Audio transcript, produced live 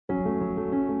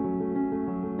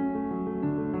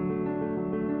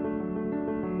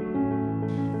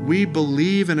We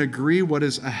believe and agree what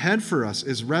is ahead for us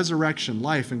is resurrection,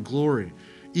 life, and glory,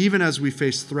 even as we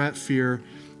face threat, fear,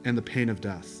 and the pain of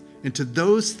death. And to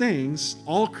those things,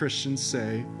 all Christians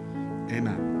say,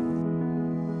 amen.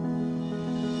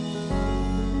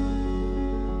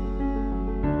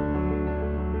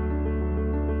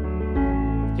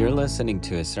 You're listening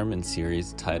to a sermon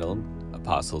series titled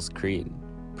Apostles' Creed,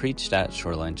 preached at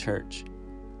Shoreline Church.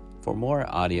 For more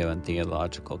audio and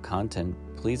theological content,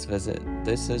 please visit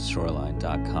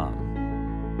thisisshoreline.com.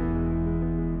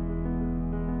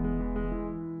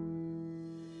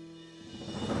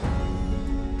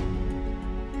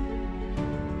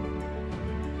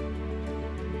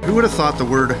 Who would have thought the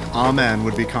word amen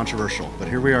would be controversial? But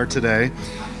here we are today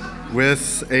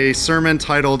with a sermon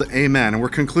titled Amen. And we're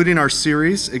concluding our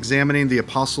series examining the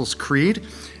Apostles' Creed.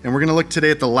 And we're going to look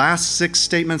today at the last 6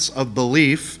 statements of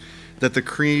belief that the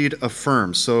Creed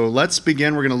affirms. So let's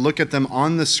begin. We're going to look at them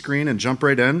on the screen and jump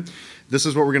right in. This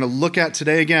is what we're going to look at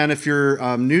today. Again, if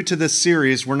you're new to this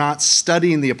series, we're not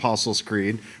studying the Apostles'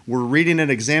 Creed. We're reading it,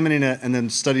 examining it, and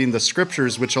then studying the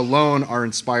scriptures, which alone are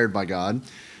inspired by God,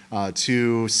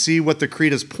 to see what the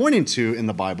Creed is pointing to in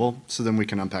the Bible, so then we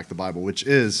can unpack the Bible, which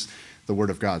is the Word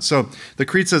of God. So the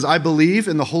Creed says, I believe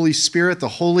in the Holy Spirit, the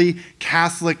Holy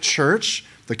Catholic Church,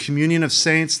 the communion of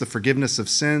saints, the forgiveness of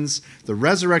sins, the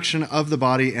resurrection of the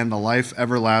body, and the life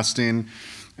everlasting.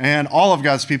 And all of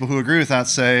God's people who agree with that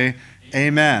say,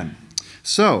 amen.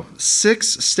 So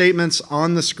 6 statements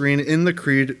on the screen in the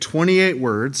Creed, 28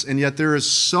 words, and yet there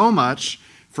is so much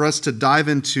for us to dive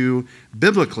into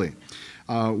biblically.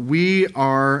 We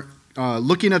are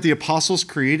looking at the Apostles'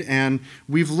 Creed, and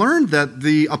we've learned that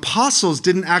the apostles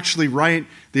didn't actually write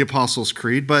the Apostles'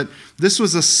 Creed, but this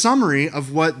was a summary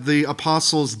of what the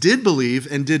apostles did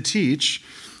believe and did teach,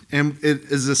 and it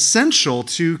is essential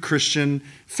to Christian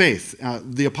faith.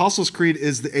 The Apostles' Creed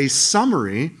is a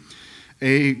summary,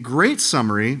 a great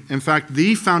summary, in fact,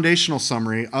 the foundational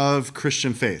summary of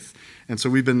Christian faith. And so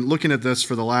we've been looking at this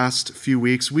for the last few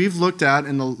weeks. We've looked at,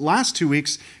 in the last 2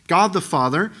 weeks, God the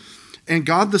Father and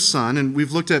God the Son, and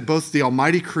we've looked at both the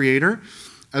Almighty Creator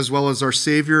as well as our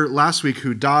Savior last week,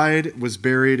 who died, was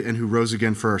buried, and who rose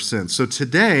again for our sins. So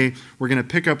today, we're going to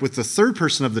pick up with the third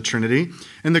person of the Trinity.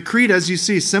 And the Creed, as you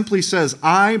see, simply says,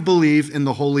 I believe in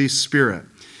the Holy Spirit.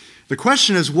 The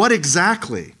question is, what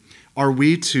exactly are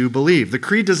we to believe? The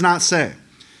Creed does not say.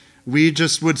 We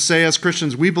just would say as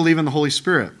Christians, we believe in the Holy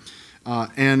Spirit.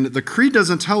 And the Creed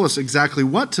doesn't tell us exactly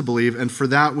what to believe, and for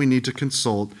that we need to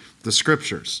consult the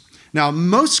Scriptures. Now,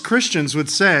 most Christians would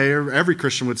say, or every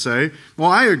Christian would say, well,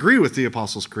 I agree with the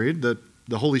Apostles' Creed, that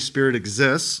the Holy Spirit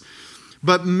exists,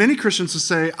 but many Christians would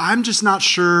say, I'm just not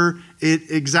sure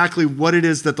exactly what it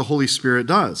is that the Holy Spirit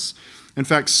does. In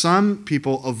fact, some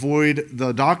people avoid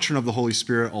the doctrine of the Holy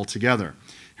Spirit altogether.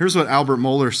 Here's what Albert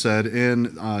Mohler said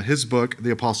in his book,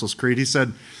 The Apostles' Creed. He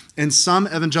said, in some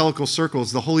evangelical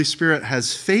circles, the Holy Spirit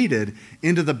has faded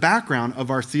into the background of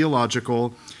our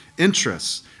theological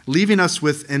interests, leaving us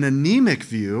with an anemic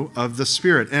view of the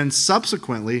Spirit and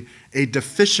subsequently a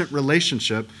deficient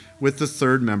relationship with the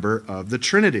third member of the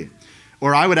Trinity.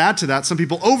 Or I would add to that, some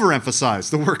people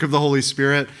overemphasize the work of the Holy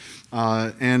Spirit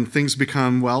and things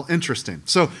become, interesting.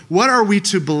 So what are we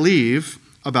to believe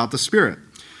about the Spirit?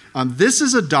 This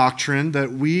is a doctrine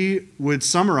that we would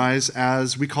summarize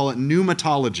as, we call it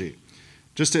pneumatology.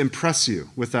 Just to impress you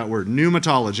with that word,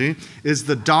 pneumatology is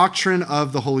the doctrine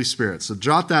of the Holy Spirit. So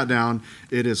jot that down.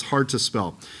 It is hard to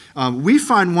spell. We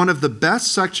find one of the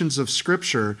best sections of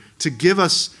Scripture to give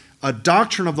us a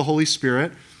doctrine of the Holy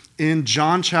Spirit in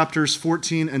John chapters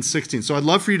 14 and 16. So I'd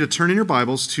love for you to turn in your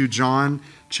Bibles to John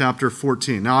chapter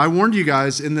 14. Now, I warned you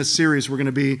guys in this series we're going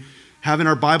to be having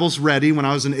our Bibles ready. When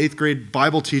I was an 8th grade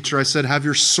Bible teacher, I said, have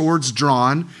your swords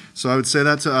drawn. So I would say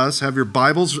that to us, have your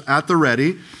Bibles at the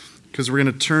ready, because we're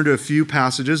going to turn to a few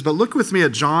passages. But look with me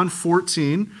at John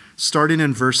 14, starting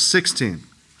in verse 16.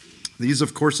 These,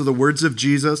 of course, are the words of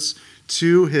Jesus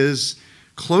to his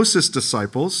closest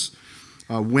disciples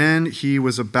when he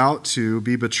was about to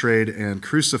be betrayed and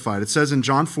crucified. It says in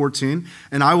John 14,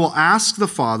 and I will ask the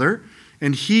Father,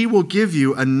 and he will give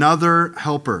you another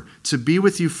helper to be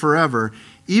with you forever,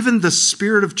 even the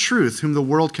Spirit of truth, whom the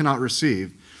world cannot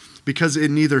receive, because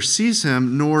it neither sees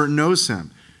him nor knows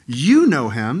him. You know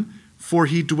him, for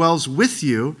he dwells with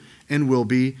you and will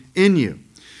be in you.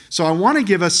 So I want to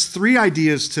give us 3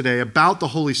 ideas today about the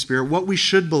Holy Spirit, what we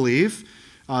should believe,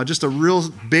 just a real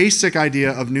basic idea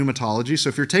of pneumatology. So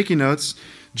if you're taking notes,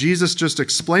 Jesus just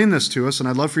explained this to us, and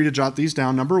I'd love for you to jot these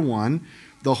down. Number 1,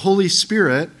 the Holy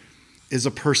Spirit is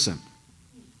a person.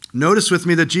 Notice with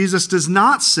me that Jesus does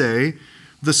not say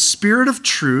the Spirit of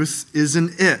truth is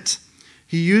an it.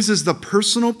 He uses the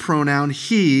personal pronoun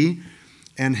he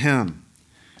and him.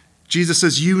 Jesus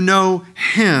says, you know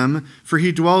him, for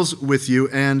he dwells with you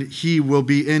and he will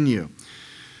be in you.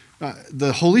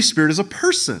 The Holy Spirit is a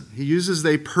person. He uses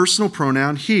a personal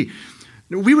pronoun he.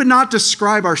 We would not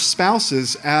describe our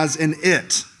spouses as an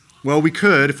it. Well, we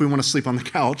could if we want to sleep on the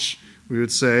couch. We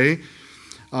would say,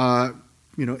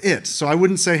 it. So I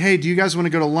wouldn't say, hey, do you guys want to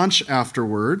go to lunch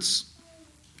afterwards,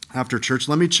 after church?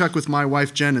 Let me check with my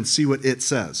wife, Jen, and see what it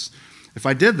says. If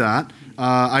I did that,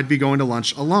 I'd be going to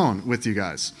lunch alone with you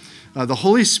guys. The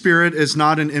Holy Spirit is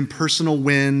not an impersonal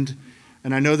wind.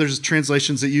 And I know there's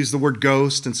translations that use the word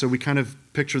ghost, and so we kind of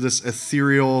picture this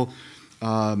ethereal,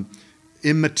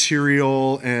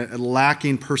 immaterial,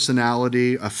 lacking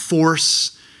personality, a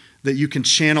force that you can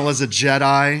channel as a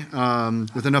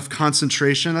Jedi with enough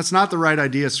concentration. That's not the right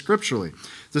idea scripturally.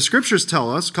 The scriptures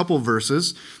tell us, a couple of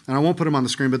verses, and I won't put them on the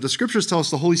screen, but the scriptures tell us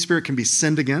the Holy Spirit can be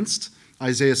sinned against,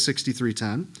 Isaiah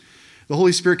 63:10. The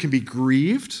Holy Spirit can be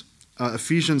grieved,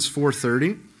 Ephesians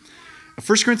 4:30.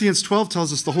 1 Corinthians 12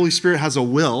 tells us the Holy Spirit has a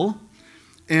will,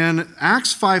 and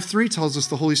Acts 5:3 tells us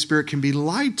the Holy Spirit can be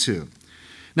lied to.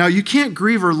 Now, you can't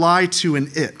grieve or lie to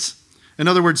an it. In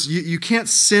other words, you can't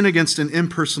sin against an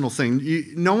impersonal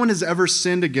thing. No one has ever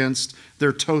sinned against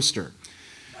their toaster.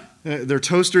 Their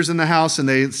toaster's in the house, and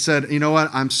they said, you know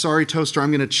what, I'm sorry, toaster, I'm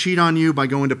going to cheat on you by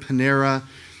going to Panera,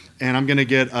 and I'm going to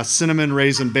get a cinnamon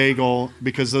raisin bagel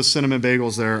because those cinnamon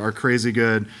bagels there are crazy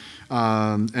good.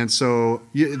 And so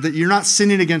you're not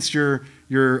sinning against your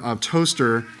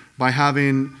toaster by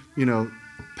having,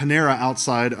 Panera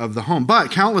outside of the home. But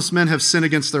countless men have sinned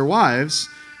against their wives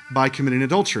by committing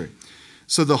adultery.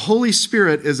 So the Holy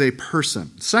Spirit is a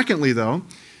person. Secondly, though,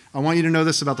 I want you to know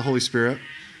this about the Holy Spirit.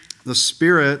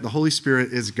 The Holy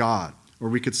Spirit is God, or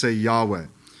we could say Yahweh.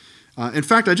 In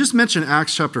fact, I just mentioned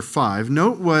Acts chapter 5.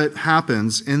 Note what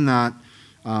happens in that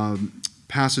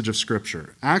passage of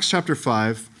Scripture. Acts chapter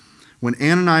 5, when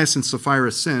Ananias and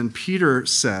Sapphira sinned, Peter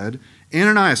said,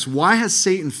 Ananias, why has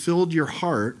Satan filled your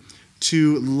heart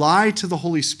to lie to the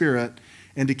Holy Spirit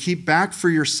and to keep back for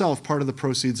yourself part of the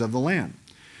proceeds of the land?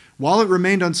 While it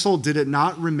remained unsold, did it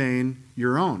not remain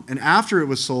your own? And after it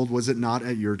was sold, was it not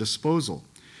at your disposal?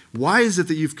 Why is it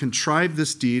that you've contrived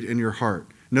this deed in your heart?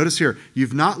 Notice here,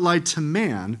 you've not lied to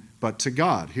man, but to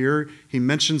God. Here he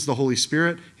mentions the Holy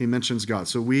Spirit, he mentions God.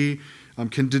 So we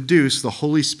can deduce the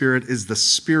Holy Spirit is the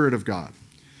Spirit of God.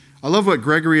 I love what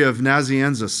Gregory of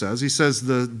Nazianzus says. He says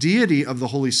the deity of the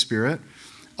Holy Spirit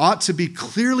ought to be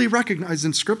clearly recognized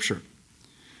in Scripture.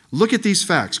 Look at these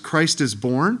facts. Christ is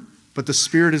born, but the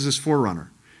Spirit is his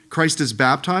forerunner. Christ is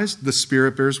baptized, the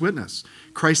Spirit bears witness.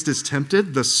 Christ is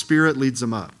tempted, the Spirit leads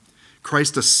him up.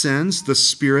 Christ ascends, the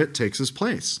Spirit takes his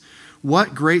place.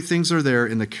 What great things are there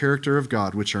in the character of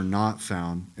God which are not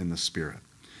found in the Spirit?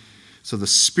 So the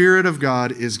Spirit of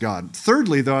God is God.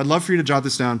 Thirdly, though, I'd love for you to jot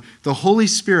this down. The Holy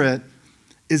Spirit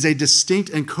is a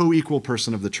distinct and co-equal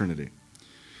person of the Trinity.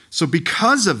 So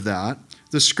because of that,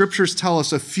 the Scriptures tell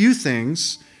us a few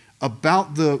things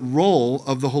about the role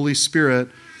of the Holy Spirit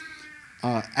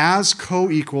as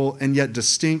co-equal and yet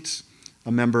distinct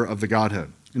a member of the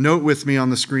Godhead. Note with me on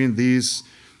the screen these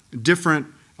different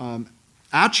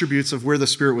attributes of where the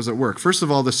Spirit was at work. First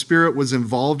of all, the Spirit was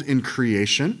involved in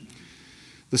creation.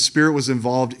 The Spirit was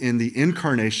involved in the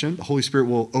incarnation. The Holy Spirit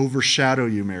will overshadow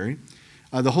you, Mary.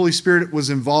 The Holy Spirit was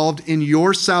involved in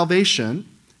your salvation.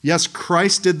 Yes,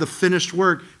 Christ did the finished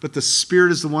work, but the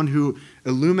Spirit is the one who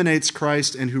illuminates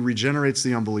Christ and who regenerates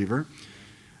the unbeliever.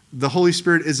 The Holy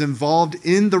Spirit is involved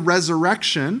in the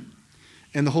resurrection,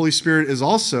 and the Holy Spirit is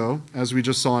also, as we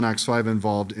just saw in Acts 5,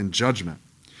 involved in judgment.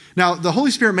 Now, the Holy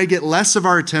Spirit may get less of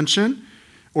our attention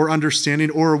or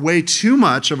understanding or way too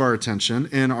much of our attention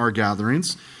in our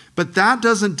gatherings, but that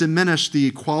doesn't diminish the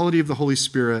equality of the Holy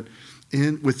Spirit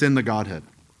within the Godhead.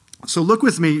 So look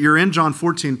with me, you're in John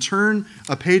 14, turn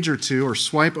a page or two or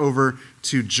swipe over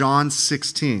to John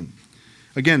 16.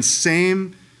 Again,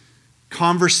 same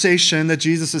conversation that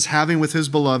Jesus is having with his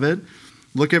beloved.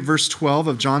 Look at verse 12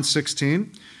 of John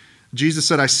 16. Jesus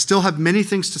said, I still have many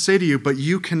things to say to you, but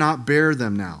you cannot bear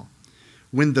them now.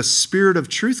 When the Spirit of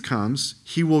truth comes,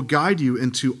 he will guide you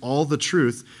into all the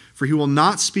truth, for he will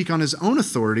not speak on his own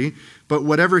authority, but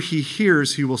whatever he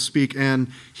hears, he will speak, and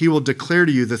he will declare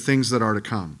to you the things that are to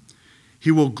come.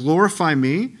 He will glorify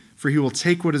me, for he will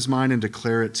take what is mine and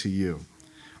declare it to you.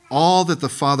 All that the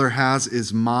Father has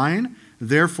is mine.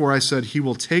 Therefore, I said, he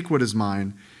will take what is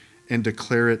mine and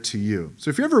declare it to you. So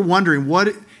if you're ever wondering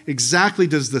what exactly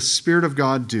does the Spirit of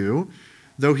God do,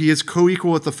 though he is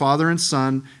co-equal with the Father and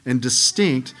Son and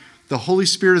distinct, the Holy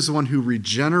Spirit is the one who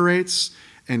regenerates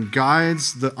and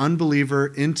guides the unbeliever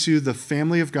into the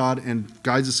family of God and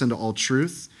guides us into all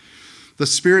truth. The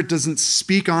Spirit doesn't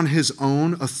speak on his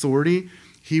own authority.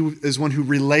 He is one who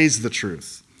relays the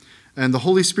truth. And the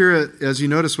Holy Spirit, as you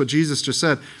notice what Jesus just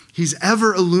said, he's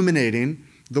ever illuminating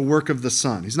the work of the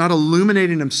Son. He's not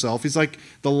illuminating himself. He's like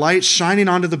the light shining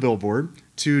onto the billboard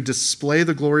to display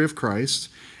the glory of Christ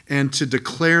and to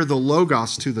declare the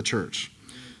Logos to the church.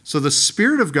 So the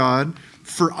Spirit of God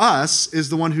for us is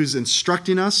the one who's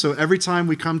instructing us. So every time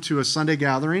we come to a Sunday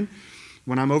gathering,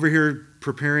 when I'm over here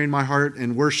preparing my heart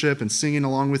in worship and singing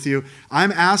along with you,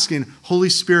 I'm asking, Holy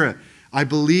Spirit, I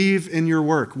believe in your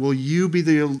work. Will you be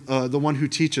the one who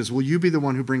teaches? Will you be the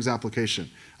one who brings application?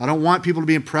 I don't want people to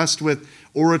be impressed with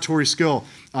oratory skill.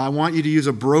 I want you to use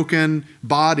a broken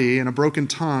body and a broken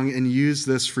tongue and use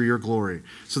this for your glory.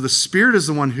 So the Spirit is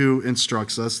the one who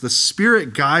instructs us. The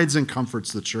Spirit guides and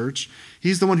comforts the church.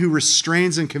 He's the one who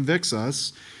restrains and convicts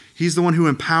us. He's the one who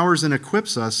empowers and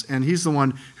equips us, and he's the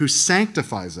one who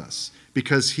sanctifies us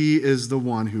because he is the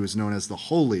one who is known as the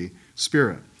Holy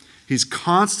Spirit. He's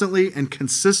constantly and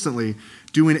consistently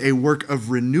doing a work of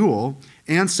renewal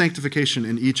and sanctification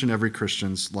in each and every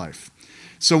Christian's life.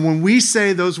 So when we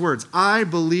say those words, I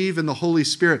believe in the Holy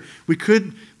Spirit, we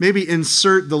could maybe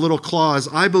insert the little clause,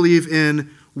 I believe in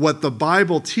what the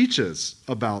Bible teaches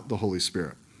about the Holy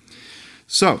Spirit.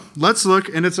 So let's look,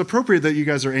 and it's appropriate that you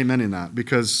guys are amening that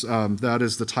because that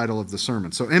is the title of the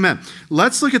sermon. So amen.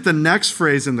 Let's look at the next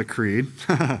phrase in the creed.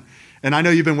 And I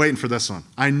know you've been waiting for this one.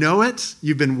 I know it.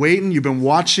 You've been waiting. You've been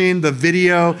watching the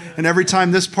video. And every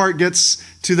time this part gets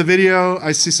to the video,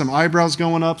 I see some eyebrows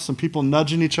going up, some people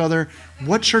nudging each other.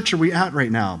 What church are we at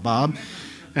right now, Bob?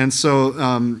 And so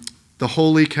the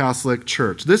Holy Catholic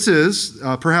Church. This is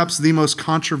perhaps the most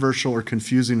controversial or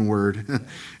confusing word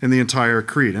in the entire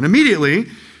creed. And immediately,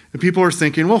 people are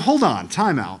thinking, well, hold on,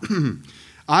 time out.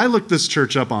 I looked this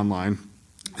church up online.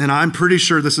 And I'm pretty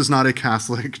sure this is not a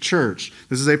Catholic church.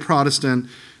 This is a Protestant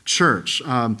church.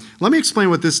 Let me explain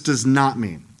what this does not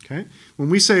mean. Okay? When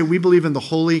we say we believe in the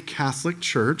Holy Catholic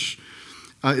Church,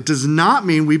 it does not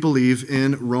mean we believe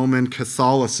in Roman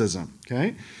Catholicism.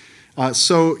 Okay?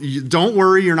 So don't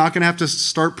worry, you're not going to have to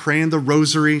start praying the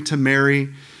rosary to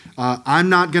Mary. I'm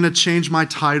not going to change my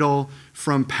title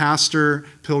from pastor,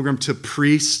 pilgrim to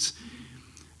priest.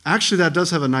 Actually, that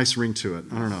does have a nice ring to it.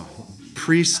 I don't know.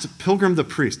 Priest, pilgrim the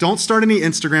priest. Don't start any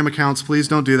Instagram accounts, please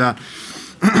don't do that.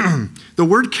 The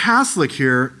word Catholic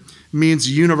here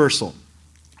means universal.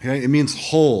 Okay? It means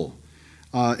whole.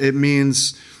 It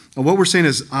means, what we're saying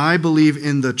is, I believe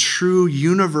in the true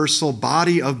universal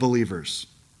body of believers.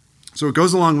 So it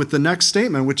goes along with the next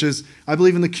statement, which is, I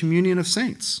believe in the communion of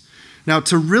saints. Now,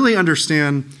 to really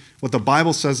understand what the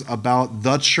Bible says about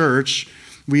the church,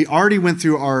 we already went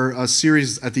through our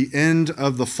series at the end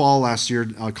of the fall last year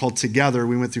called Together.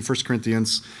 We went through 1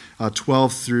 Corinthians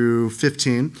 12 through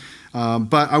 15.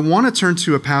 But I want to turn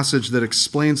to a passage that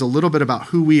explains a little bit about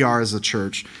who we are as a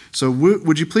church. So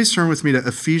would you please turn with me to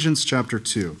Ephesians chapter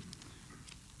 2.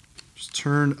 Just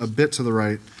turn a bit to the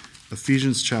right.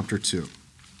 Ephesians chapter 2.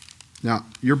 Now,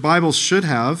 your Bibles should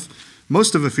have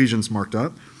most of Ephesians marked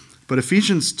up, but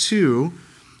Ephesians 2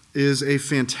 is a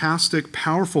fantastic,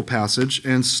 powerful passage.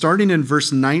 And starting in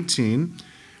verse 19,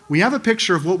 we have a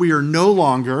picture of what we are no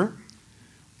longer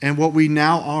and what we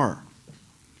now are.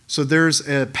 So there's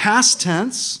a past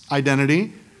tense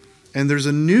identity and there's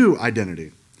a new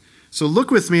identity. So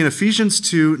look with me in Ephesians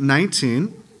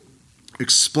 2:19,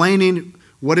 explaining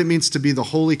what it means to be the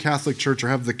Holy Catholic Church or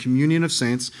have the communion of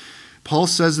saints. Paul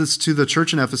says this to the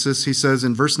church in Ephesus. He says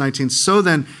in verse 19, so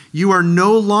then you are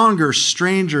no longer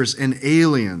strangers and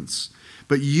aliens,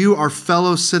 but you are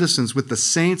fellow citizens with the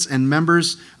saints and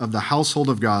members of the household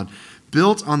of God,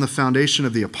 built on the foundation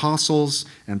of the apostles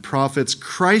and prophets,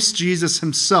 Christ Jesus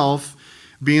himself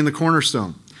being the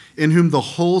cornerstone, in whom the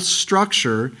whole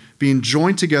structure, being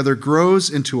joined together, grows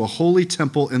into a holy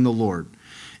temple in the Lord.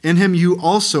 In him you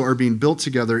also are being built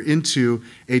together into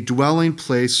a dwelling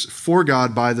place for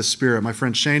God by the Spirit. My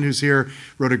friend Shane, who's here,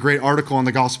 wrote a great article on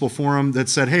the Gospel Forum that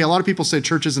said, hey, a lot of people say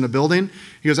church isn't a building.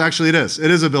 He goes, actually it is. It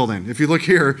is a building. If you look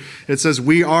here, it says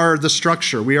we are the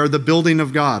structure. We are the building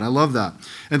of God. I love that.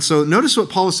 And so notice what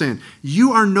Paul is saying.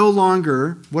 You are no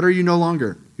longer, what are you no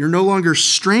longer? You're no longer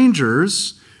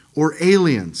strangers or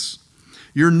aliens.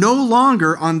 You're no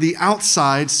longer on the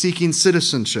outside seeking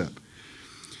citizenship.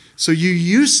 So you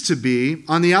used to be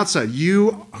on the outside.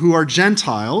 You who are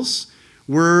Gentiles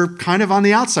were kind of on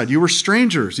the outside. You were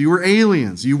strangers. You were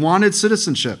aliens. You wanted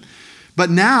citizenship.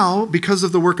 But now, because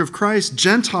of the work of Christ,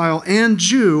 Gentile and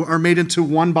Jew are made into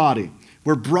one body.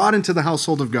 We're brought into the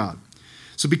household of God.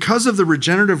 So because of the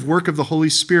regenerative work of the Holy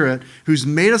Spirit, who's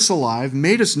made us alive,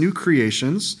 made us new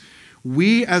creations,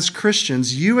 we as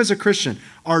Christians, you as a Christian,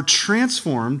 are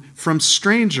transformed from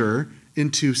stranger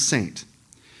into saint.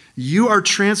 You are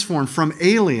transformed from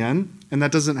alien, and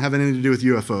that doesn't have anything to do with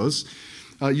UFOs.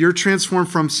 You're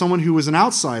transformed from someone who was an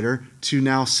outsider to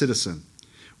now citizen.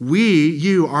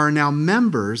 You are now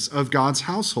members of God's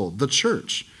household, the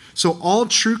church. So all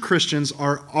true Christians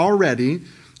are already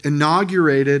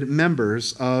inaugurated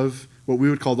members of what we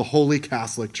would call the Holy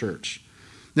Catholic Church.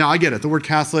 Now, I get it. The word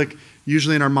Catholic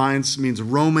usually in our minds means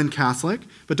Roman Catholic.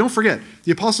 But don't forget,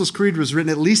 the Apostles' Creed was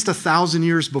written at least 1,000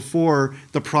 years before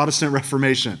the Protestant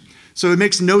Reformation. So it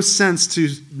makes no sense to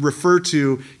refer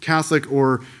to Catholic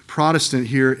or Protestant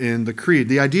here in the Creed.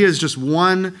 The idea is just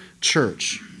one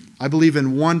church. I believe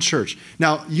in one church.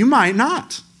 Now, you might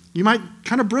not. You might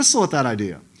kind of bristle at that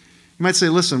idea. You might say,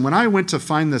 listen, when I went to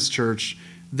find this church,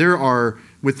 there are,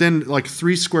 within like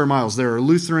 3 square miles, there are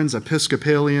Lutherans,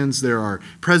 Episcopalians, there are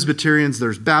Presbyterians,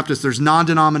 there's Baptists, there's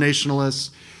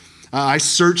non-denominationalists. I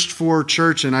searched for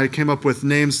church and I came up with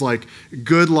names like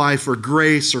Good Life or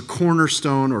Grace or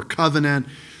Cornerstone or Covenant,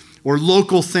 or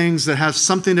local things that have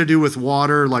something to do with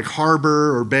water like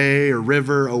harbor or bay or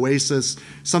river, oasis,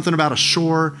 something about a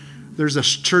shore. There's a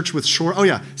church with shore. Oh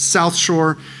yeah, South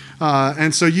Shore.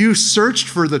 And so you searched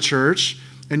for the church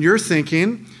and you're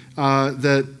thinking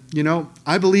that,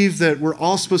 I believe that we're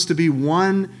all supposed to be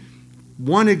one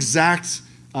exact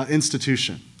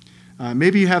institution.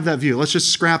 Maybe you have that view. Let's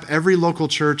just scrap every local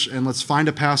church and let's find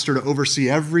a pastor to oversee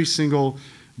every single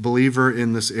believer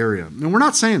in this area. And we're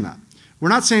not saying that. We're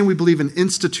not saying we believe in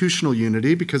institutional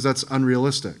unity because that's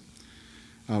unrealistic.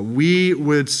 We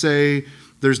would say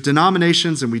there's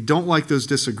denominations and we don't like those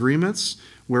disagreements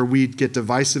where we get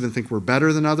divisive and think we're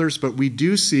better than others, but we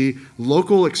do see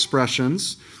local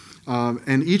expressions,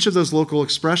 and each of those local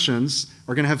expressions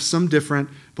are going to have some different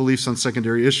beliefs on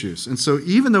secondary issues. And so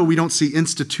even though we don't see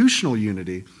institutional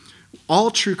unity,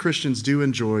 all true Christians do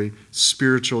enjoy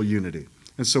spiritual unity.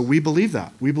 And so we believe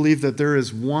that. We believe that there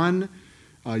is one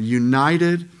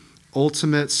united,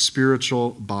 ultimate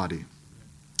spiritual body.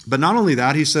 But not only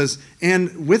that, he says,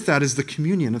 and with that is the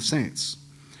communion of saints.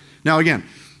 Now again,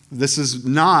 this is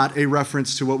not a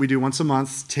reference to what we do once a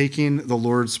month, partaking of the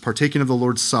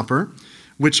Lord's Supper,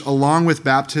 which along with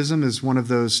baptism is one of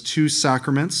those 2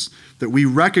 sacraments that we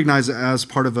recognize as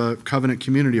part of a covenant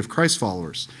community of Christ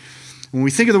followers. When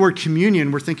we think of the word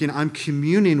communion, we're thinking I'm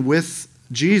communing with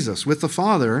Jesus, with the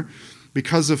Father,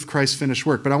 because of Christ's finished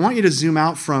work. But I want you to zoom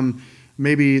out from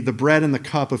maybe the bread and the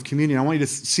cup of communion. I want you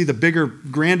to see the bigger,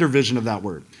 grander vision of that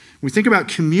word. When we think about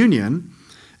communion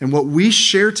and what we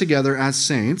share together as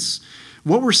saints,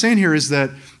 what we're saying here is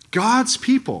that God's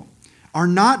people are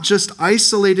not just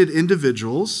isolated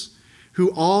individuals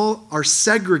who all are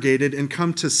segregated and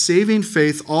come to saving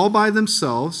faith all by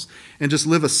themselves and just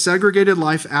live a segregated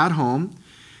life at home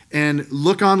and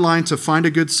look online to find a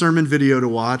good sermon video to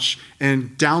watch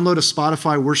and download a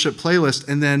Spotify worship playlist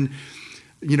and then,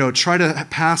 try to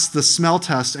pass the smell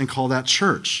test and call that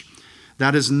church.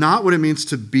 That is not what it means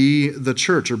to be the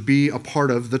church or be a part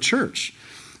of the church.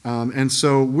 And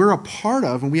so we're a part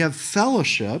of, and we have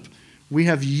fellowship, we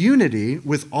have unity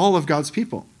with all of God's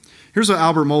people. Here's what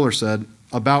Albert Mohler said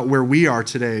about where we are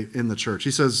today in the church.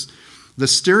 He says, the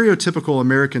stereotypical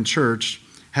American church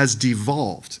has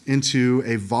devolved into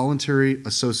a voluntary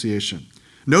association,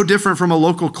 no different from a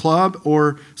local club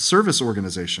or service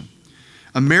organization.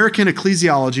 American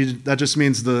ecclesiology, that just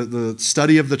means the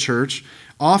study of the church,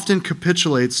 often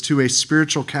capitulates to a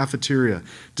spiritual cafeteria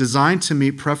designed to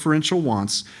meet preferential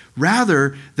wants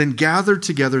rather than gather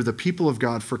together the people of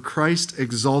God for Christ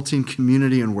exalting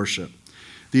community and worship.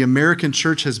 The American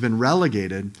church has been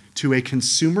relegated to a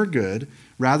consumer good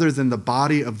rather than the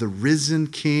body of the risen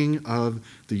King of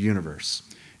the universe.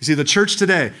 You see, the church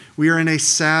today, we are in a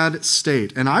sad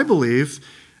state. And I believe,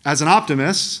 as an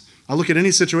optimist, I look at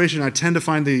any situation, I tend to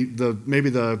find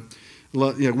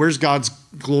where's God's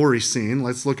glory seen?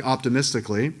 Let's look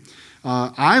optimistically.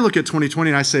 I look at 2020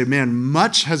 and I say, man,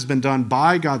 much has been done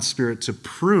by God's Spirit to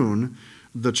prune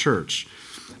the church.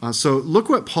 So look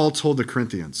what Paul told the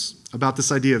Corinthians about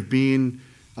this idea of being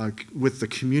with the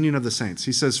communion of the saints.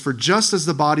 He says, for just as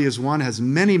the body is one, has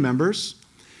many members,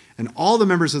 and all the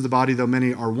members of the body, though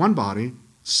many, are one body,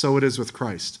 so it is with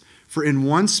Christ. For in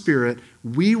one Spirit,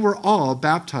 we were all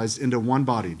baptized into one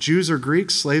body. Jews or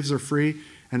Greeks, slaves or free,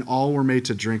 and all were made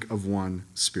to drink of one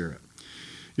Spirit.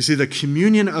 You see, the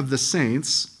communion of the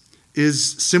saints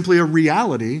is simply a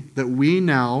reality that we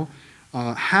now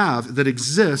have that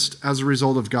exists as a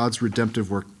result of God's redemptive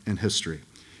work in history.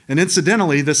 And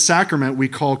incidentally, this sacrament we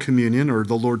call communion or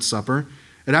the Lord's Supper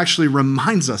It actually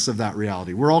reminds us of that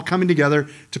reality. We're all coming together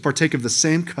to partake of the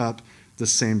same cup, the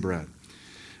same bread.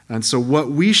 And so what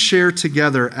we share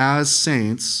together as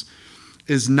saints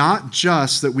is not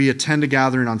just that we attend a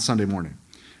gathering on Sunday morning.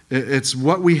 It's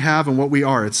what we have and what we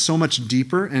are. It's so much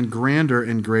deeper and grander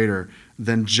and greater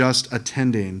than just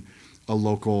attending a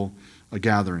local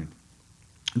gathering.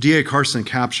 D.A. Carson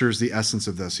captures the essence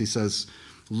of this. He says,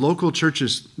 local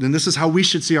churches, and this is how we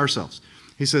should see ourselves.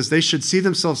 He says they should see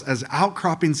themselves as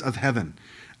outcroppings of heaven,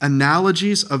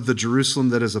 analogies of the Jerusalem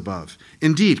that is above.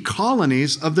 Indeed,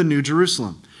 colonies of the New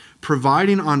Jerusalem,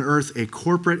 providing on earth a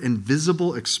corporate and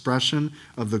visible expression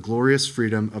of the glorious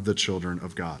freedom of the children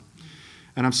of God.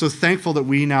 And I'm so thankful that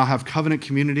we now have covenant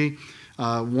community.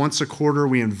 Once a quarter,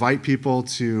 we invite people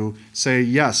to say,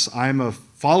 yes, I'm a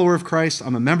follower of Christ,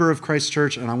 I'm a member of Christ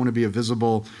Church, and I want to be a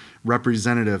visible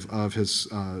representative of his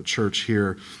church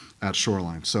here at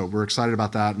Shoreline. So we're excited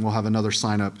about that, and we'll have another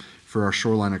sign up for our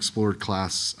Shoreline Explored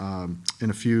class in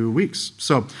a few weeks.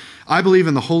 So I believe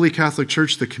in the Holy Catholic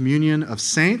Church, the communion of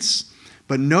saints,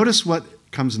 but notice what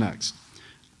comes next.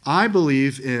 I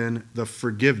believe in the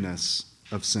forgiveness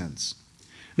of sins.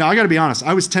 Now, I got to be honest,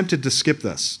 I was tempted to skip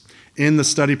this in the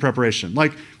study preparation.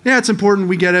 Like, yeah, it's important,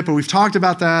 we get it, but we've talked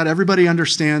about that. Everybody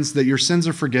understands that your sins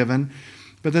are forgiven.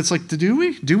 But that's like, do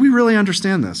we? Do we really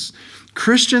understand this?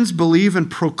 Christians believe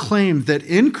and proclaim that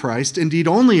in Christ, indeed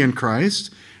only in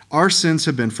Christ, our sins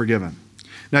have been forgiven.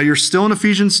 Now, you're still in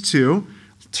Ephesians 2.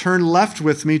 Turn left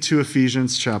with me to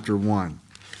Ephesians chapter 1.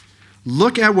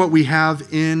 Look at what we have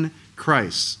in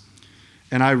Christ.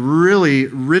 And I really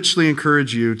richly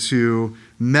encourage you to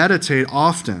meditate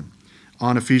often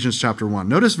on Ephesians chapter 1.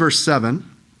 Notice verse 7.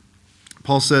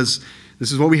 Paul says,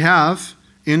 this is what we have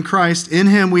in Christ. In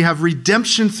him we have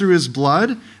redemption through his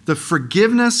blood, the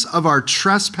forgiveness of our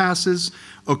trespasses,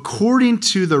 according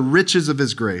to the riches of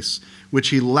his grace, which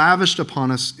he lavished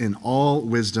upon us in all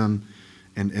wisdom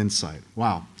and insight.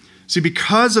 Wow. See,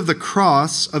 because of the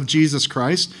cross of Jesus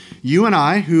Christ, you and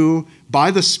I, who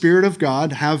by the Spirit of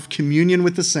God have communion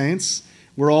with the saints,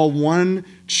 we're all one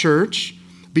church.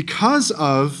 Because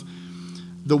of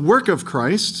the work of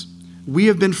Christ, we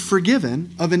have been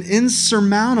forgiven of an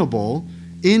insurmountable,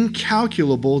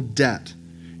 incalculable debt.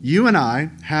 You and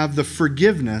I have the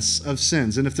forgiveness of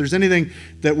sins. And if there's anything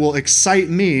that will excite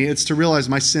me, it's to realize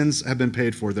my sins have been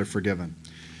paid for. They're forgiven.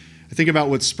 I think about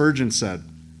what Spurgeon said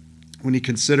when he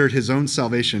considered his own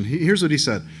salvation. Here's what he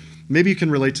said. Maybe you can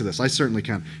relate to this. I certainly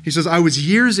can. He says, I was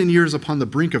years and years upon the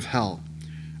brink of hell.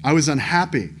 I was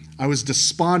unhappy. I was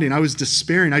desponding. I was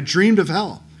despairing. I dreamed of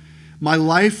hell. My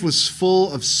life was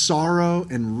full of sorrow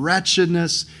and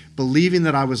wretchedness, believing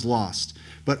that I was lost.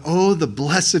 But oh, the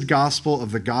blessed gospel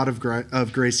of the God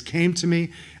of grace came to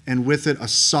me, and with it a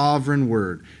sovereign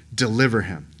word, deliver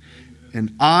him.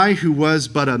 And I, who was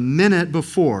but a minute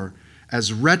before,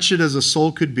 as wretched as a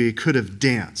soul could be, could have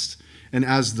danced. And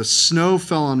as the snow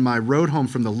fell on my road home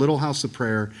from the little house of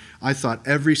prayer, I thought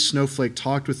every snowflake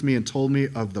talked with me and told me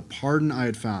of the pardon I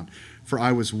had found. For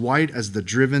I was white as the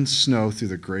driven snow through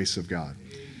the grace of God.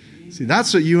 See,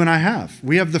 that's what you and I have.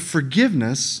 We have the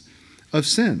forgiveness of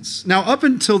sins. Now, up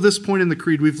until this point in the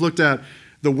Creed, we've looked at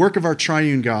the work of our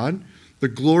triune God, the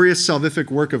glorious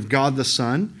salvific work of God the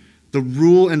Son, the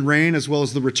rule and reign as well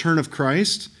as the return of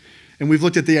Christ, and we've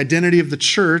looked at the identity of the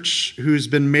church who's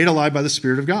been made alive by the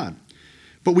Spirit of God.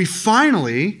 But we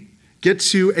finally get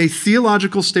to a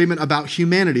theological statement about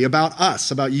humanity, about us,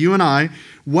 about you and I.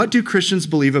 What do Christians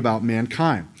believe about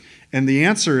mankind? And the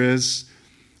answer is,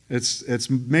 it's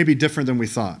maybe different than we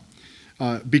thought.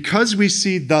 Because we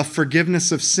see the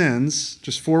forgiveness of sins,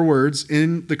 just 4 words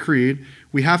in the Creed,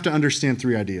 we have to understand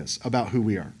 3 ideas about who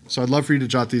we are. So I'd love for you to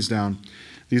jot these down.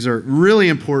 These are really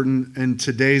important in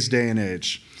today's day and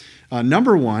age.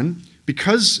 Number 1,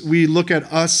 because we look at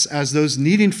us as those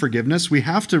needing forgiveness, we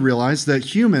have to realize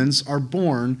that humans are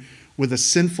born with a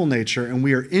sinful nature and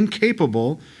we are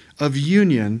incapable of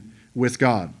union with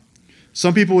God.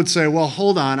 Some people would say, well,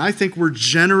 hold on, I think we're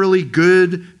generally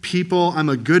good people. I'm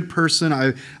a good person.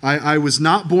 I was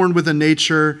not born with a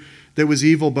nature that was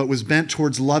evil, but was bent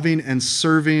towards loving and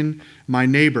serving my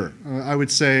neighbor. I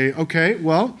would say, okay,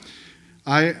 well,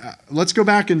 let's go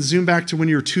back and zoom back to when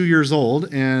you were 2 years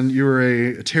old and you were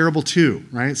a terrible 2,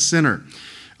 right? Sinner.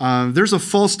 There's a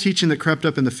false teaching that crept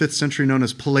up in the 5th century known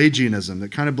as Pelagianism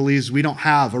that kind of believes we don't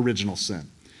have original sin.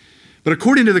 But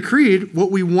according to the Creed, what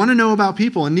we want to know about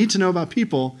people and need to know about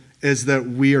people is that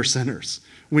we are sinners.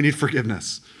 We need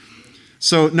forgiveness.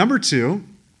 So number 2,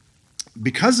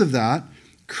 because of that,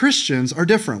 Christians are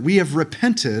different. We have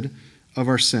repented of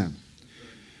our sin.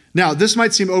 Now, this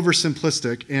might seem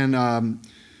oversimplistic, and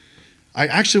I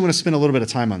actually want to spend a little bit of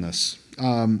time on this.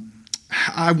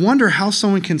 I wonder how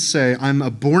someone can say, I'm a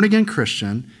born-again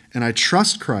Christian and I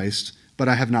trust Christ, but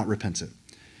I have not repented.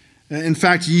 In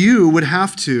fact, you would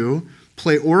have to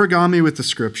play origami with the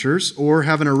scriptures or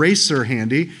have an eraser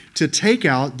handy to take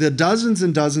out the dozens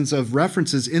and dozens of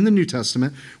references in the New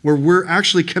Testament where we're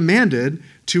actually commanded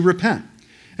to repent.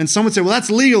 And some would say, well,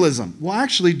 that's legalism. Well,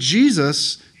 actually,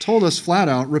 Jesus told us flat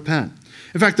out, repent.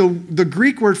 In fact, the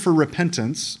Greek word for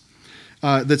repentance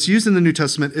that's used in the New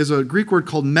Testament is a Greek word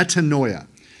called metanoia.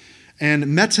 And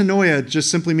metanoia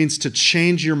just simply means to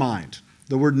change your mind.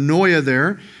 The word noia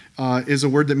there is a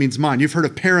word that means mind. You've heard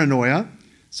of paranoia.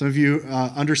 Some of you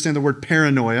understand the word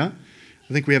paranoia.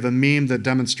 I think we have a meme that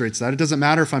demonstrates that. It doesn't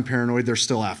matter if I'm paranoid, they're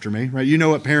still after me, right? You know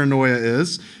what paranoia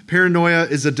is. Paranoia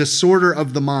is a disorder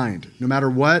of the mind. No matter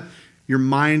what, your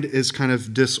mind is kind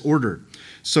of disordered.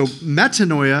 So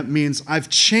metanoia means I've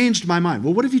changed my mind.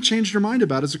 Well, what have you changed your mind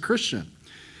about as a Christian?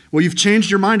 Well, you've changed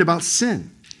your mind about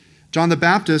sin. John the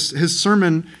Baptist, his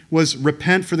sermon was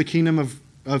repent for the kingdom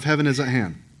of heaven is at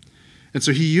hand. And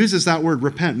so he uses that word,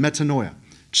 repent, metanoia.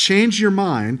 Change your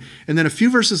mind. And then a few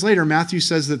verses later, Matthew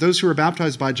says that those who were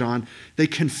baptized by John, they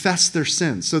confessed their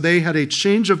sins. So they had a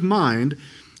change of mind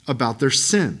about their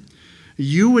sin.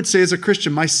 You would say as a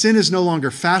Christian, my sin is no longer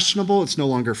fashionable. It's no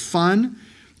longer fun.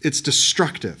 It's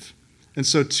destructive. And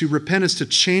so to repent is to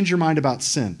change your mind about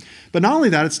sin. But not only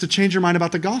that, it's to change your mind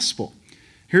about the gospel.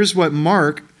 Here's what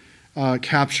Mark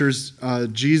captures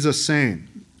Jesus saying.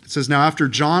 It says, now after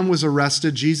John was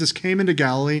arrested, Jesus came into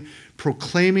Galilee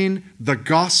proclaiming the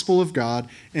gospel of God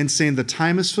and saying the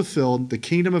time is fulfilled, the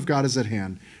kingdom of God is at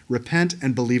hand. Repent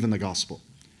and believe in the gospel.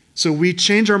 So we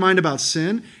change our mind about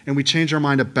sin and we change our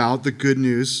mind about the good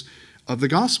news of the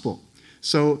gospel.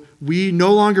 So we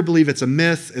no longer believe it's a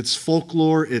myth, it's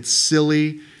folklore, it's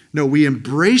silly. No, we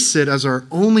embrace it as our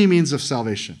only means of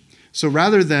salvation. So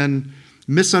rather than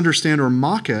misunderstand or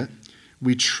mock it,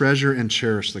 we treasure and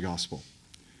cherish the gospel.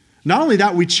 Not only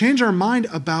that, we change our mind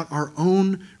about our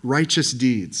own righteous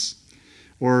deeds,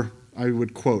 or I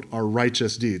would quote, our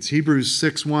righteous deeds. Hebrews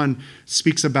 6:1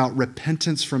 speaks about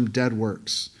repentance from dead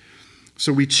works.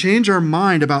 So we change our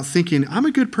mind about thinking, I'm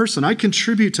a good person, I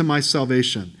contribute to my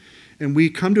salvation. And we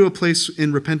come to a place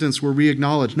in repentance where we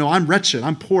acknowledge, no, I'm wretched,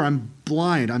 I'm poor, I'm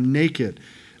blind, I'm naked,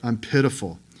 I'm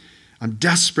pitiful. I'm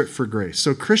desperate for grace.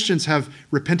 So Christians have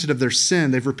repented of their sin.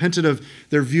 They've repented of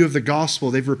their view of the gospel.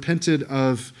 They've repented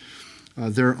of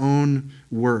their own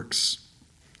works.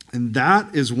 And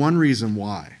that is one reason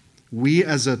why we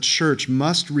as a church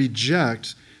must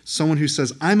reject someone who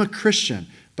says, I'm a Christian,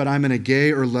 but I'm in a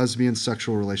gay or lesbian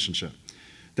sexual relationship.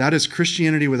 That is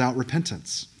Christianity without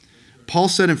repentance. Paul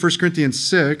said in 1 Corinthians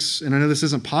 6, and I know this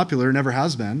isn't popular, never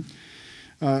has been,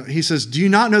 he says, do you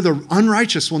not know the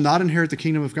unrighteous will not inherit the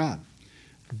kingdom of God?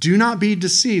 Do not be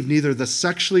deceived, neither the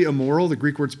sexually immoral, the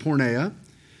Greek word's porneia,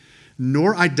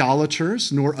 nor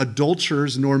idolaters, nor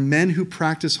adulterers, nor men who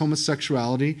practice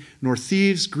homosexuality, nor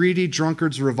thieves, greedy,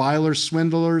 drunkards, revilers,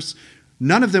 swindlers.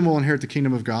 None of them will inherit the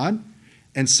kingdom of God,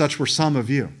 and such were some of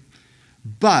you.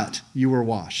 But you were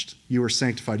washed, you were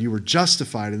sanctified, you were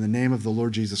justified in the name of the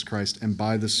Lord Jesus Christ and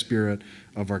by the Spirit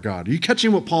of our God. Are you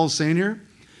catching what Paul is saying here?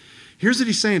 Here's what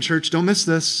he's saying, church. Don't miss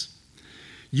this.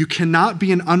 You cannot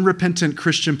be an unrepentant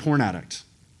Christian porn addict.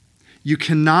 You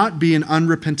cannot be an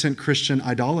unrepentant Christian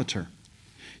idolater.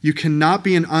 You cannot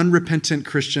be an unrepentant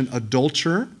Christian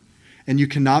adulterer, and you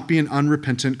cannot be an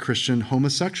unrepentant Christian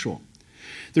homosexual.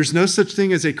 There's no such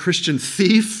thing as a Christian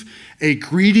thief, a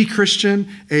greedy Christian,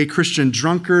 a Christian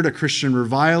drunkard, a Christian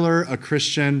reviler, a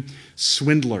Christian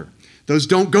swindler. Those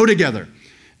don't go together.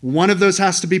 One of those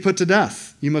has to be put to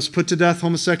death. You must put to death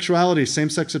homosexuality,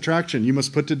 same-sex attraction. You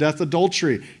must put to death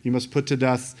adultery. You must put to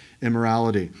death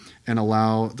immorality and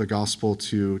allow the gospel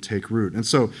to take root. And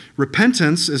so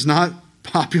repentance is not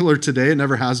popular today. It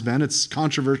never has been. It's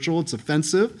controversial. It's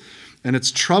offensive. And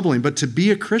it's troubling. But to be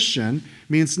a Christian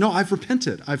means, no, I've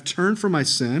repented. I've turned from my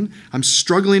sin. I'm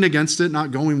struggling against it,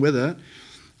 not going with it.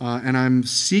 And I'm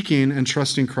seeking and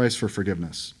trusting Christ for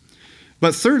forgiveness.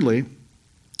 But thirdly,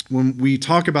 when we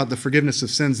talk about the forgiveness of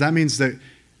sins, that means that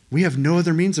we have no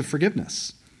other means of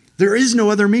forgiveness. There is no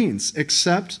other means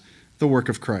except the work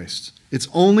of Christ. It's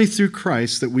only through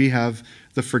Christ that we have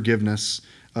the forgiveness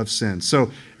of sins.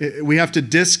 So we have to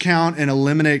discount and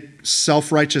eliminate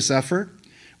self-righteous effort.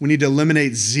 We need to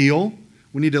eliminate zeal.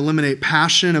 We need to eliminate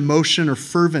passion, emotion, or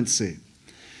fervency.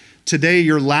 Today,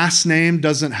 your last name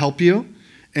doesn't help you,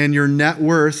 and your net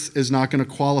worth is not going to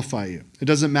qualify you. It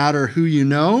doesn't matter who you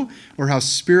know or how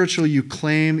spiritual you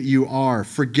claim you are.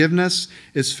 Forgiveness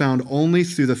is found only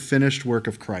through the finished work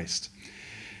of Christ.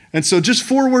 And so just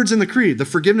 4 words in the creed, the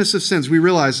forgiveness of sins. We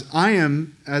realize I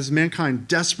am, as mankind,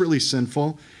 desperately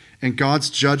sinful, and God's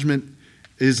judgment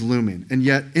is looming. And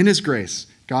yet, in his grace,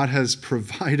 God has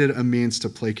provided a means to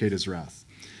placate his wrath.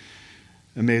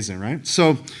 Amazing, right?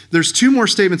 So there's two more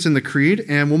statements in the creed,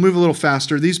 and we'll move a little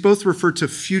faster. These both refer to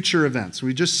future events.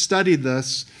 We just studied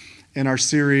this in our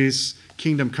series,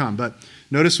 Kingdom Come. But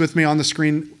notice with me on the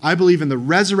screen, I believe in the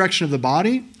resurrection of the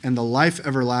body and the life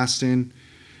everlasting.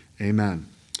 Amen.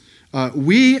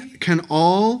 We can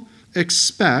all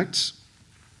expect,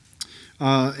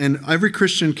 and every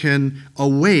Christian can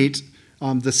await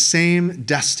the same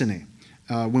destiny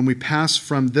when we pass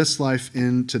from this life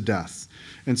into death.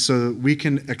 And so we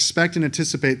can expect and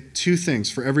anticipate two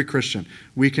things for every Christian.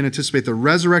 We can anticipate the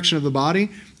resurrection of the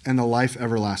body and the life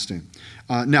everlasting.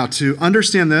 Now, to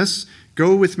understand this,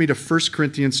 go with me to 1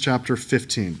 Corinthians chapter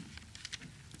 15.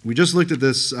 We just looked at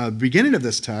this beginning of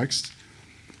this text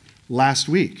last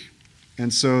week.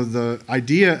 And so the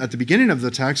idea at the beginning of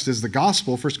the text is the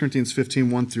gospel, 1 Corinthians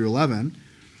 15, 1 through 11.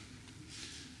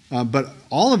 But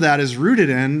all of that is rooted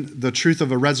in the truth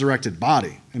of a resurrected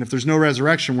body. And if there's no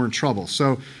resurrection, we're in trouble.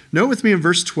 So note with me in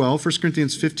verse 12, 1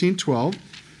 Corinthians 15, 12.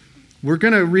 We're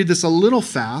going to read this a little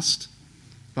fast.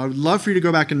 But I would love for you to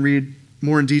go back and read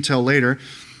more in detail later.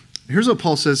 Here's what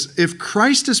Paul says. If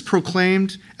Christ is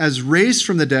proclaimed as raised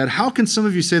from the dead, how can some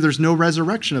of you say there's no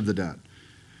resurrection of the dead?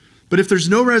 But if there's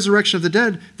no resurrection of the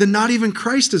dead, then not even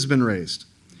Christ has been raised.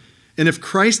 And if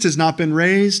Christ has not been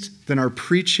raised, then our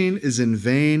preaching is in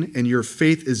vain and your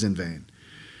faith is in vain.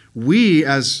 We,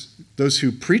 as those who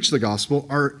preach the gospel,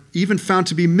 are even found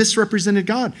to be misrepresented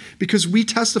God because we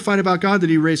testified about God that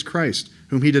he raised Christ,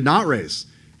 whom he did not raise,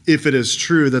 if it is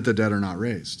true that the dead are not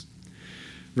raised.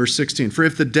 Verse 16, for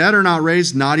if the dead are not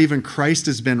raised, not even Christ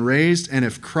has been raised. And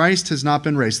if Christ has not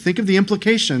been raised, think of the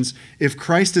implications. If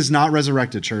Christ is not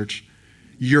resurrected, church,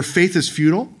 your faith is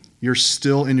futile. You're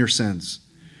still in your sins.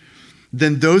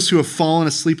 Then those who have fallen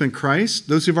asleep in Christ,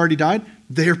 those who have already died,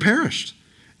 they are perished.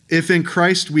 If in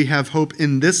Christ we have hope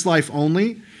in this life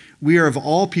only, we are of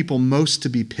all people most to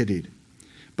be pitied.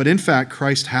 But in fact,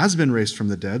 Christ has been raised from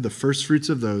the dead, the first fruits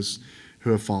of those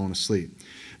who have fallen asleep.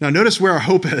 Now notice where our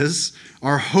hope is.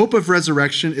 Our hope of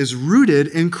resurrection is rooted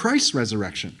in Christ's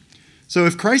resurrection. So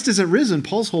if Christ isn't risen,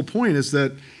 Paul's whole point is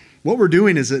that what we're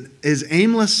doing is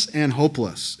aimless and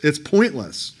hopeless. It's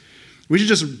pointless. We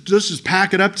should just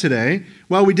pack it up today.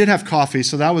 Well, we did have coffee,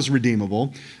 so that was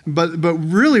redeemable. But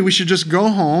really, we should just go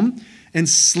home and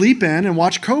sleep in and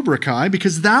watch Cobra Kai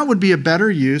because that would be a better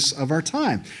use of our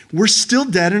time. We're still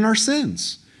dead in our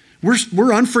sins.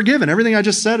 We're unforgiven. Everything I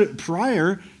just said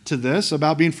prior to this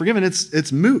about being forgiven,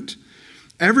 it's moot.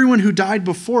 Everyone who died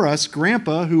before us,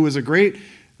 Grandpa, who was a great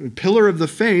pillar of the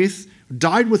faith,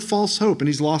 died with false hope, and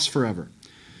he's lost forever.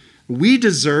 We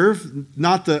deserve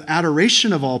not the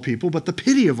adoration of all people, but the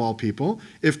pity of all people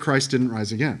if Christ didn't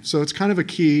rise again. So it's kind of a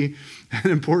key and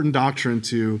important doctrine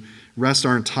to rest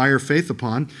our entire faith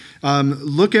upon.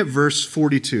 Look at verse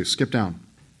 42. Skip down.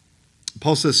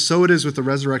 Paul says, so it is with the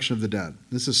resurrection of the dead.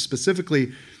 This is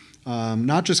specifically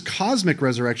not just cosmic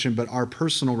resurrection, but our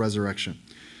personal resurrection.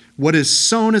 What is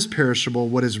sown is perishable.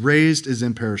 What is raised is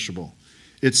imperishable.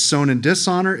 It's sown in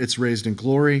dishonor, it's raised in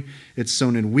glory. It's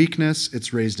sown in weakness,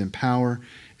 it's raised in power.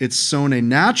 It's sown a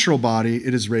natural body,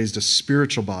 it is raised a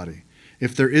spiritual body.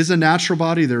 If there is a natural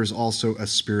body, there is also a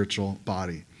spiritual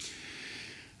body.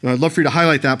 I'd love for you to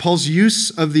highlight that. Paul's use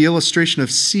of the illustration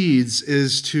of seeds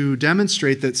is to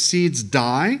demonstrate that seeds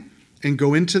die and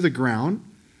go into the ground,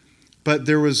 but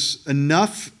there was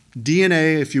enough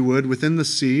DNA, if you would, within the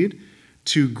seed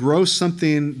to grow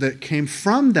something that came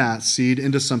from that seed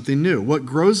into something new. What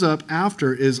grows up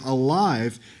after is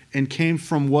alive and came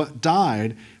from what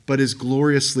died, but is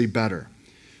gloriously better.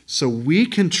 So we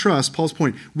can trust, Paul's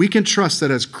point, we can trust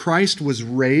that as Christ was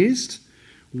raised,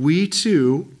 we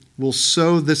too will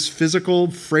sow this physical,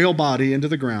 frail body into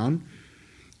the ground,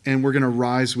 and we're going to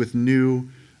rise with new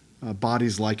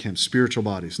bodies like him, spiritual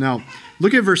bodies. Now,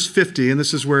 look at verse 50, and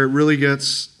this is where it really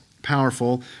gets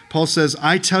powerful. Paul says,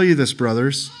 I tell you this,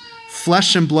 brothers,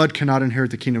 flesh and blood cannot inherit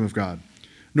the kingdom of God,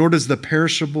 nor does the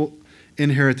perishable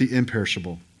inherit the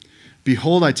imperishable.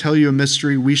 Behold, I tell you a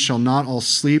mystery. We shall not all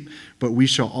sleep, but we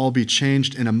shall all be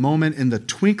changed in a moment, in the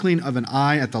twinkling of an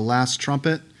eye at the last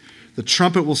trumpet. The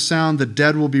trumpet will sound, the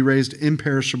dead will be raised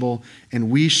imperishable, and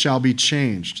we shall be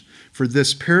changed. For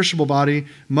this perishable body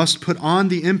must put on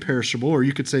the imperishable, or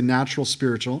you could say natural,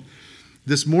 spiritual.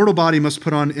 This mortal body must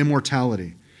put on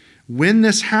immortality. When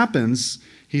this happens,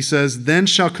 he says, then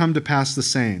shall come to pass the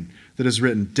saying that is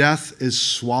written, death is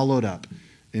swallowed up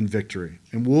in victory.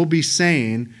 And we'll be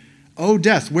saying, O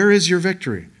death, where is your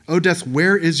victory? O death,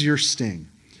 where is your sting?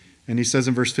 And he says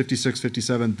in verse 56,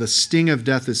 57, the sting of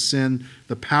death is sin.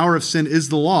 The power of sin is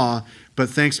the law, but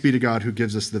thanks be to God who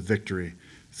gives us the victory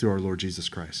through our Lord Jesus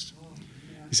Christ.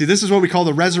 You see, this is what we call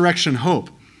the resurrection hope.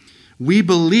 We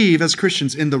believe as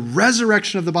Christians in the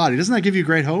resurrection of the body. Doesn't that give you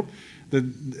great hope?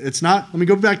 It's not, let me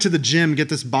go back to the gym, get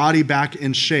this body back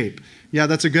in shape. Yeah,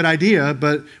 that's a good idea,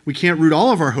 but we can't root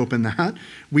all of our hope in that.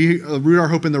 We root our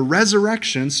hope in the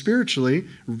resurrection spiritually,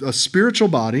 a spiritual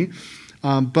body,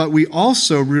 but we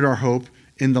also root our hope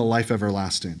in the life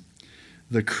everlasting.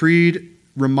 The creed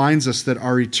reminds us that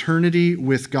our eternity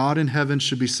with God in heaven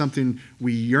should be something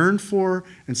we yearn for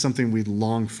and something we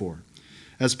long for.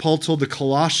 As Paul told the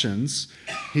Colossians,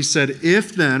 he said,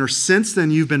 if then, or since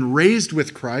then, you've been raised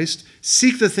with Christ,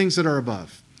 seek the things that are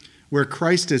above, where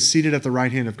Christ is seated at the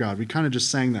right hand of God. We kind of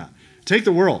just sang that. Take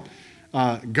the world.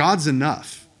 God's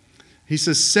enough. He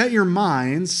says, set your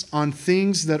minds on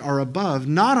things that are above,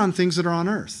 not on things that are on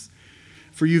earth.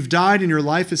 For you've died and your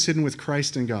life is hidden with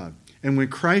Christ in God. And when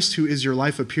Christ, who is your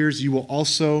life, appears, you will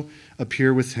also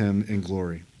appear with him in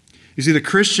glory. You see, the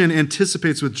Christian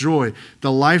anticipates with joy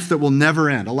the life that will never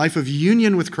end, a life of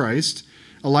union with Christ,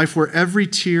 a life where every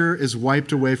tear is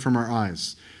wiped away from our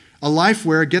eyes, a life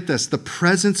where, get this, the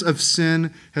presence of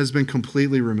sin has been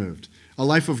completely removed, a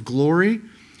life of glory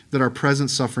that our present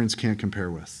sufferings can't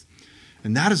compare with.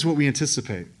 And that is what we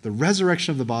anticipate, the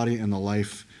resurrection of the body and the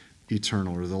life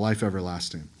eternal, or the life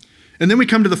everlasting. And then we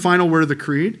come to the final word of the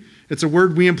creed. It's a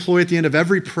word we employ at the end of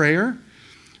every prayer.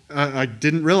 I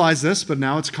didn't realize this, but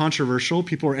now it's controversial.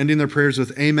 People are ending their prayers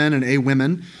with amen and a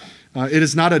women. It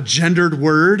is not a gendered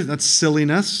word. That's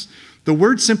silliness. The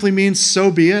word simply means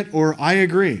so be it or I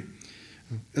agree.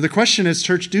 The question is,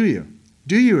 church, do you?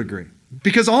 Do you agree?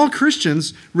 Because all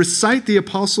Christians recite the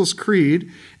Apostles'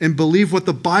 Creed and believe what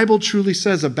the Bible truly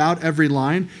says about every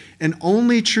line, and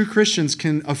only true Christians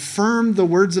can affirm the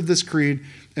words of this creed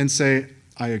and say,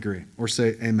 I agree, or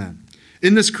say amen.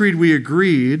 In this creed, we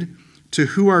agreed to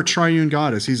who our triune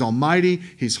God is. He's almighty,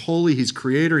 he's holy, he's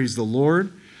creator, he's the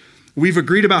Lord. We've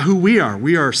agreed about who we are.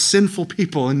 We are sinful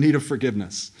people in need of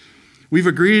forgiveness. We've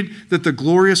agreed that the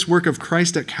glorious work of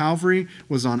Christ at Calvary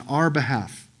was on our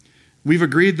behalf. We've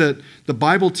agreed that the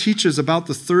Bible teaches about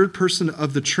the third person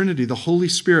of the Trinity, the Holy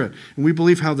Spirit, and we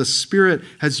believe how the Spirit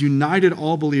has united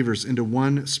all believers into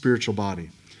one spiritual body.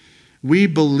 We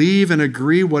believe and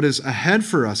agree what is ahead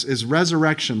for us is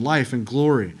resurrection, life, and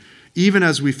glory, even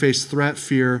as we face threat,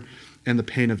 fear, and the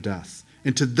pain of death.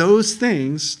 And to those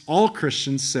things, all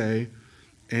Christians say,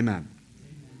 amen.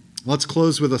 Let's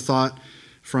close with a thought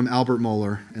from Albert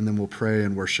Mohler, and then we'll pray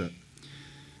and worship.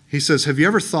 He says, have you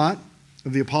ever thought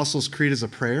of the Apostles' Creed as a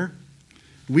prayer?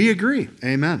 We agree,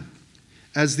 amen.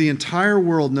 As the entire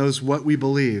world knows what we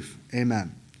believe,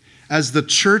 amen. As the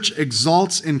church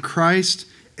exalts in Christ,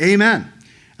 amen.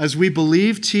 As we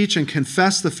believe, teach, and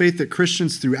confess the faith that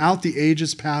Christians throughout the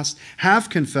ages past have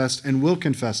confessed and will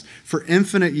confess for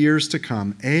infinite years to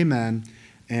come. Amen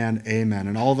and amen.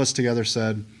 And all of us together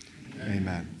said,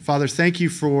 amen. Father, thank you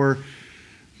for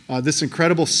this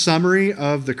incredible summary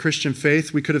of the Christian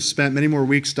faith. We could have spent many more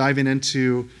weeks diving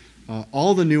into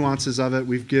all the nuances of it.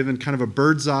 We've given kind of a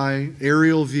bird's eye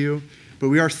aerial view, but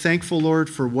we are thankful, Lord,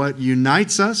 for what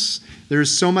unites us. There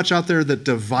is so much out there that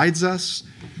divides us.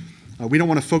 We don't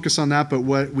want to focus on that, but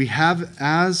what we have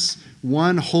as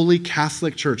one holy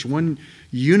Catholic church, one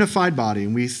unified body,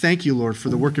 and we thank you, Lord, for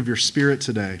the work of your Spirit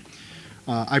today.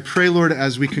 I pray, Lord,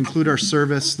 as we conclude our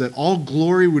service, that all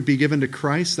glory would be given to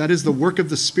Christ. That is the work of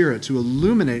the Spirit, to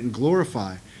illuminate and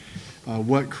glorify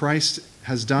what Christ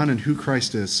has done and who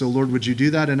Christ is. So, Lord, would you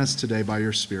do that in us today by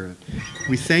your Spirit?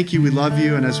 We thank you, we love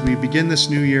you, and as we begin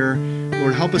this new year,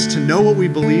 Lord, help us to know what we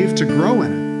believe, to grow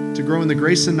in it, to grow in the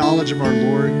grace and knowledge of our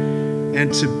Lord,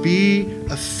 and to be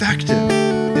effective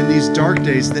in these dark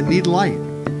days that need light.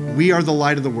 We are the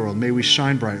light of the world. May we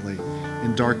shine brightly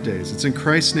in dark days. It's in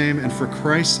Christ's name and for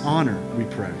Christ's honor we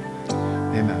pray.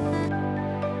 Amen.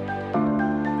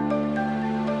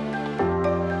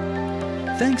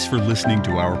 Thanks for listening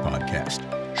to our podcast.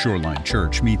 Shoreline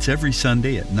Church meets every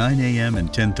Sunday at 9 a.m. and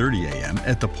 10:30 a.m.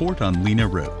 at the Port on Lena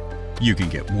Road. You can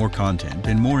get more content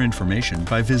and more information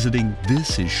by visiting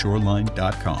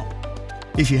thisisshoreline.com.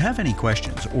 If you have any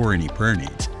questions or any prayer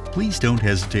needs, please don't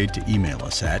hesitate to email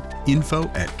us at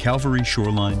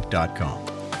info@calvaryshoreline.com.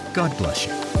 God bless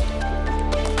you.